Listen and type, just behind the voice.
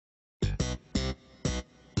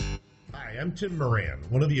Hi, I'm Tim Moran,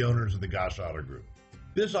 one of the owners of the Gosch Auto Group.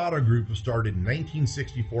 This auto group was started in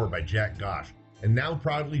 1964 by Jack Gosch and now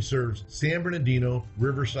proudly serves San Bernardino,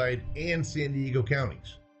 Riverside, and San Diego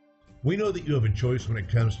counties. We know that you have a choice when it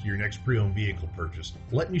comes to your next pre-owned vehicle purchase.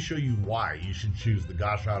 Let me show you why you should choose the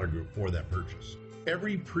Gosch Auto Group for that purchase.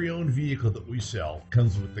 Every pre-owned vehicle that we sell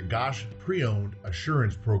comes with the Gosch Pre-Owned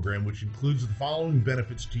Assurance Program, which includes the following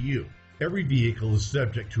benefits to you. Every vehicle is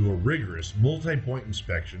subject to a rigorous multi-point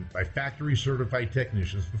inspection by factory certified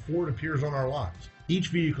technicians before it appears on our lots. Each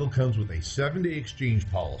vehicle comes with a 7-day exchange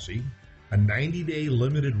policy, a 90-day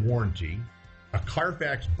limited warranty, a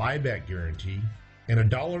Carfax buyback guarantee, and a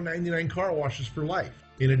 $1.99 car washes for life.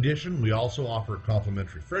 In addition, we also offer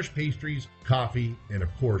complimentary fresh pastries, coffee, and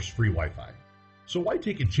of course, free Wi-Fi. So why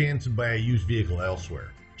take a chance and buy a used vehicle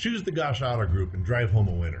elsewhere? Choose the Gosch Auto Group and drive home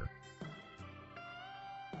a winner.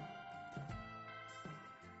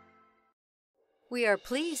 We are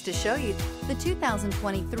pleased to show you the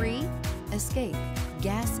 2023 Escape.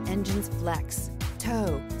 Gas engines flex,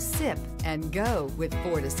 tow, sip, and go with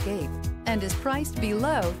Ford Escape, and is priced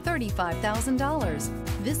below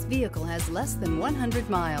 $35,000. This vehicle has less than 100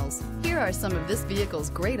 miles. Here are some of this vehicle's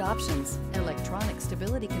great options: electronic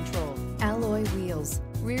stability control, alloy wheels,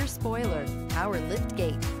 rear spoiler, power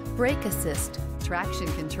liftgate, brake assist, traction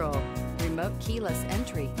control, remote keyless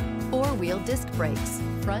entry, 4-wheel disc brakes,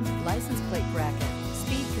 front license plate bracket,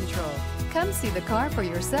 speed control. Come see the car for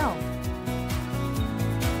yourself.